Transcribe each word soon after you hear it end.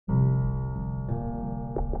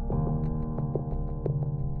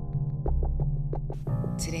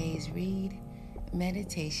Today's read,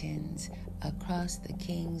 Meditations Across the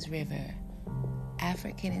King's River,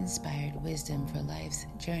 African-Inspired Wisdom for Life's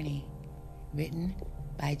Journey, written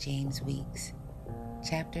by James Weeks.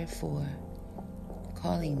 Chapter 4,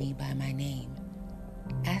 Calling Me by My Name.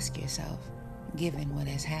 Ask yourself, given what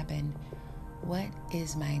has happened, what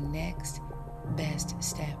is my next best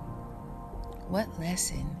step? What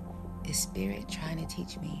lesson is Spirit trying to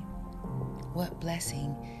teach me? What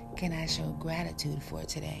blessing can I show gratitude for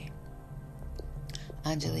today?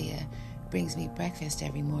 Angelia brings me breakfast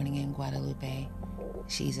every morning in Guadalupe.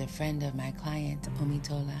 She's a friend of my client,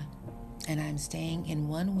 Omitola, and I'm staying in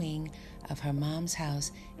one wing of her mom's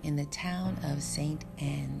house in the town of St.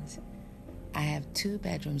 Anne's. I have 2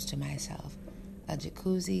 bedrooms to myself, a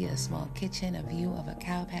jacuzzi, a small kitchen, a view of a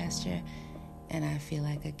cow pasture, and I feel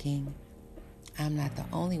like a king. I'm not the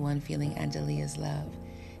only one feeling Angelia's love.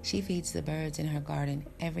 She feeds the birds in her garden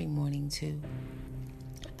every morning, too.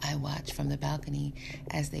 I watch from the balcony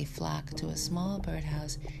as they flock to a small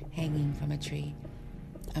birdhouse hanging from a tree.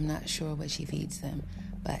 I'm not sure what she feeds them,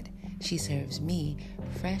 but she serves me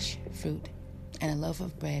fresh fruit and a loaf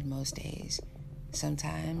of bread most days.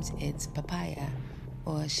 Sometimes it's papaya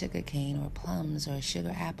or sugarcane or plums or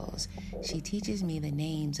sugar apples. She teaches me the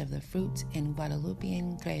names of the fruits in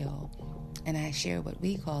Guadalupean Creole, and I share what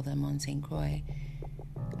we call them on St. Croix.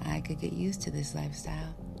 I could get used to this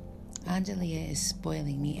lifestyle. Angelia is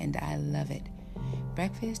spoiling me, and I love it.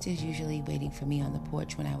 Breakfast is usually waiting for me on the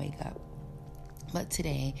porch when I wake up. But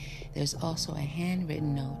today, there's also a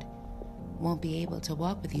handwritten note. Won't be able to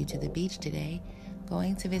walk with you to the beach today.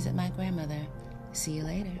 Going to visit my grandmother. See you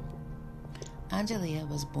later. Angelia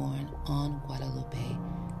was born on Guadalupe,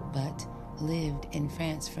 but lived in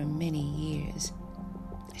France for many years.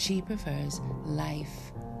 She prefers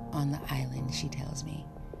life on the island, she tells me.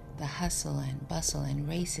 The hustle and bustle and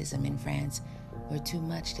racism in France were too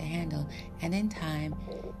much to handle, and in time,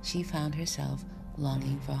 she found herself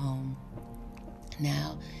longing for home.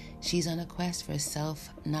 Now, she's on a quest for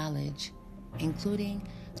self-knowledge, including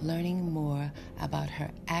learning more about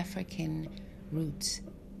her African roots.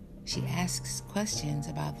 She asks questions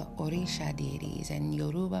about the Orisha deities and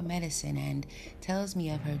Yoruba medicine and tells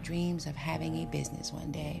me of her dreams of having a business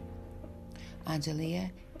one day.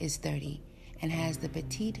 Angelia is 30 and has the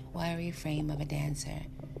petite, wiry frame of a dancer.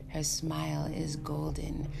 Her smile is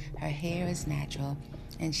golden, her hair is natural,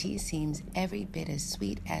 and she seems every bit as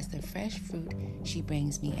sweet as the fresh fruit she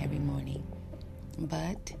brings me every morning.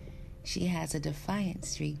 But she has a defiant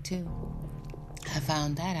streak, too. I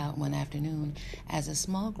found that out one afternoon as a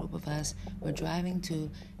small group of us were driving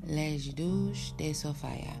to Les Douches de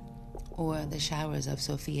Sophia, or the Showers of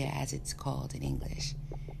Sophia as it's called in English.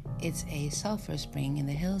 It's a sulfur spring in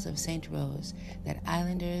the hills of St. Rose that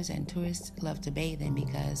islanders and tourists love to bathe in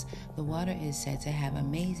because the water is said to have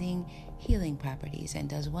amazing healing properties and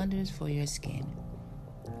does wonders for your skin.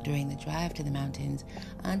 During the drive to the mountains,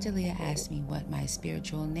 Angelia asked me what my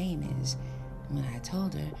spiritual name is. When I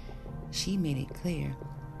told her, she made it clear.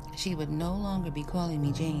 She would no longer be calling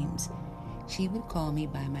me James. She would call me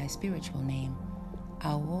by my spiritual name,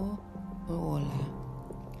 Awo Uola.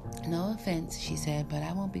 No offense, she said, but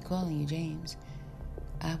I won't be calling you James.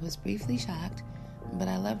 I was briefly shocked, but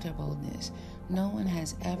I loved her boldness. No one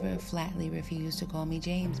has ever flatly refused to call me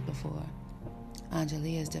James before.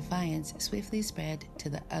 Angelia's defiance swiftly spread to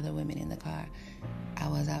the other women in the car. I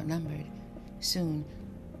was outnumbered. Soon,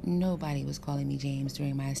 nobody was calling me James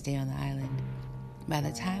during my stay on the island. By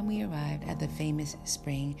the time we arrived at the famous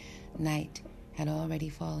spring, night had already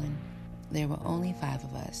fallen. There were only 5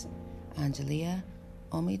 of us: Angelia,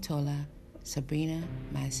 Omitola, Sabrina,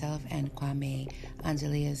 myself, and Kwame,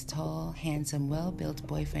 Angelia's tall, handsome, well-built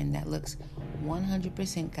boyfriend that looks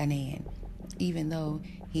 100% Ghanaian, even though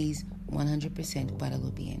he's 100%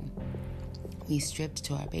 Guadalupean. We stripped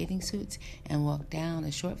to our bathing suits and walked down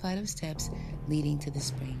a short flight of steps leading to the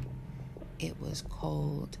spring. It was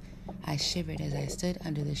cold. I shivered as I stood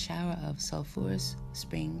under the shower of sulfurous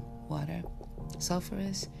spring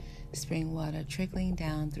water trickling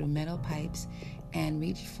down through metal pipes, and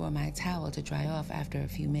reached for my towel to dry off after a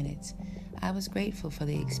few minutes. I was grateful for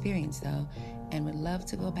the experience, though, and would love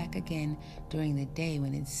to go back again during the day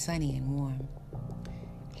when it's sunny and warm.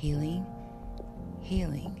 Healing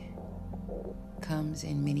comes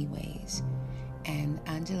in many ways, and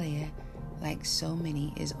Angelia, like so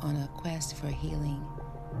many, is on a quest for healing.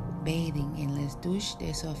 Bathing in Les Douches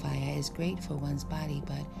de Sophia is great for one's body,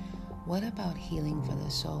 but what about healing for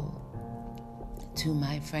the soul? To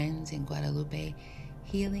my friends in Guadalupe,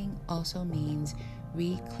 healing also means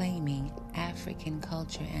reclaiming African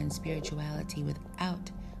culture and spirituality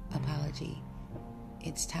without apology.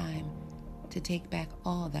 It's time. to take back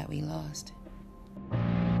all that we lost.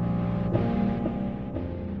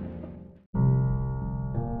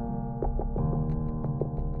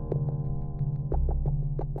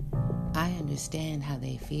 I understand how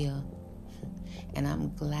they feel, and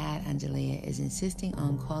I'm glad Angelia is insisting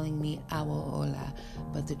on calling me Awo-Ola,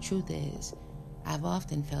 but the truth is, I've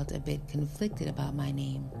often felt a bit conflicted about my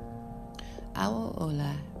name.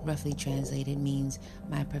 Awo-Ola, roughly translated, means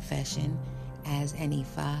my profession as an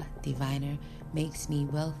Ifa diviner makes me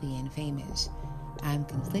wealthy and famous. I'm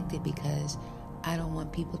conflicted because I don't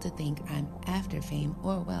want people to think I'm after fame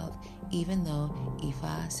or wealth, even though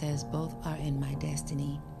Ifa says both are in my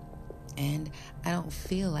destiny. And I don't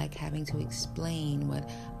feel like having to explain what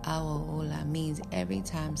Awo-Ola means every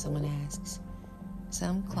time someone asks.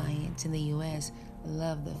 Some clients in the U.S.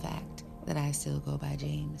 love the fact that I still go by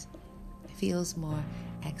James. It feels more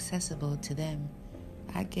accessible to them.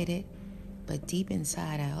 I get it, but deep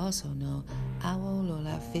inside I also know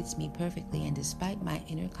Awo-Ola fits me perfectly, and despite my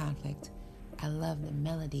inner conflict, I love the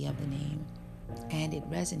melody of the name, and it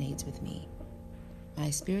resonates with me. My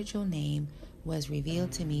spiritual name was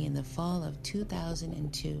revealed to me in the fall of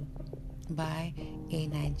 2002 by a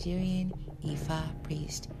Nigerian Ifa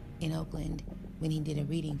priest in Oakland when he did a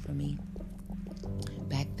reading for me.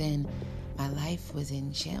 Back then, my life was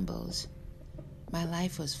in shambles. My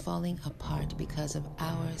life was falling apart because of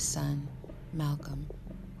our son, Malcolm,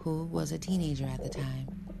 who was a teenager at the time.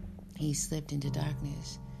 He slipped into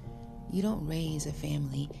darkness. You don't raise a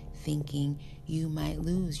family thinking you might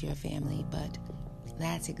lose your family, but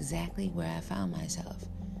that's exactly where I found myself,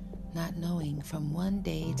 not knowing from one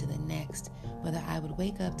day to the next whether I would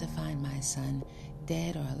wake up to find my son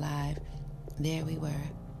dead or alive. There we were,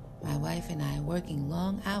 my wife and I working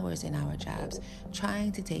long hours in our jobs,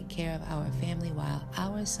 trying to take care of our family while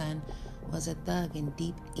our son was a thug in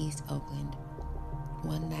deep East Oakland.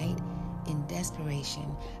 One night, in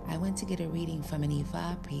desperation, I went to get a reading from an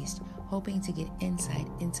Ifa priest, hoping to get insight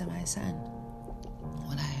into my son.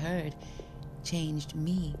 What I heard changed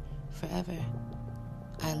me forever.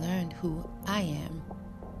 I learned who I am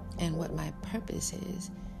and what my purpose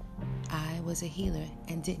is. I was a healer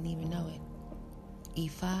and didn't even know it.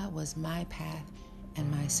 Ifa was my path, and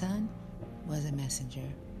my son was a messenger.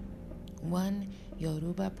 One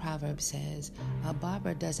Yoruba proverb says, "A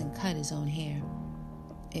barber doesn't cut his own hair."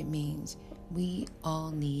 It means we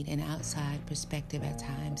all need an outside perspective at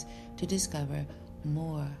times to discover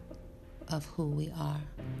more of who we are.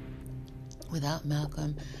 Without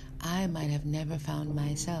Malcolm, I might have never found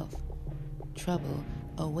myself. Trouble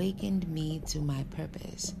awakened me to my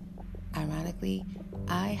purpose. Ironically,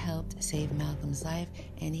 I helped save Malcolm's life,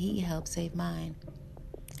 and he helped save mine.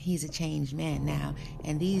 He's a changed man now,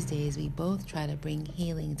 and these days we both try to bring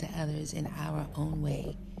healing to others in our own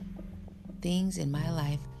way. Things in my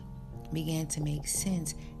life began to make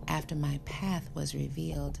sense after my path was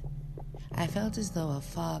revealed. I felt as though a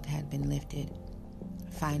fog had been lifted.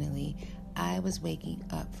 Finally, I was waking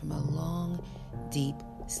up from a long, deep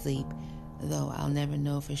sleep, though I'll never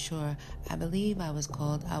know for sure. I believe I was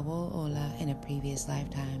called Awo-Ola in a previous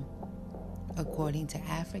lifetime. According to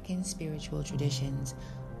African spiritual traditions,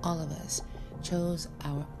 all of us chose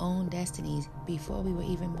our own destinies before we were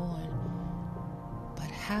even born. But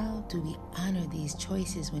how do we honor these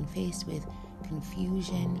choices when faced with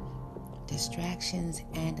confusion, distractions,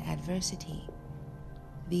 and adversity?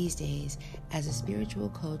 These days, as a spiritual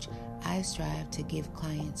coach, I strive to give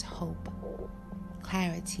clients hope,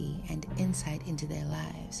 clarity, and insight into their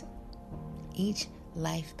lives. Each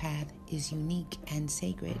life path is unique and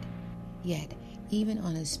sacred, yet, even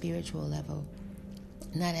on a spiritual level,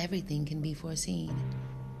 not everything can be foreseen.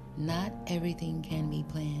 Not everything can be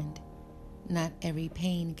planned. Not every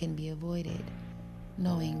pain can be avoided.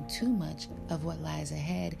 Knowing too much of what lies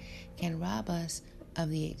ahead can rob us of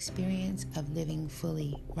the experience of living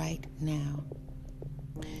fully right now.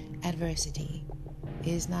 Adversity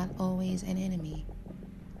is not always an enemy.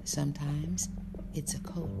 Sometimes it's a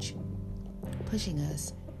coach, pushing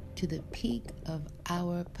us to the peak of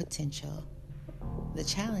our potential. The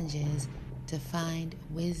challenge is to find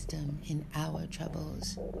wisdom in our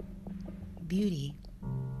troubles, beauty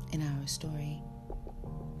in our story,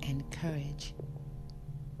 and courage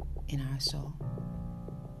in our soul.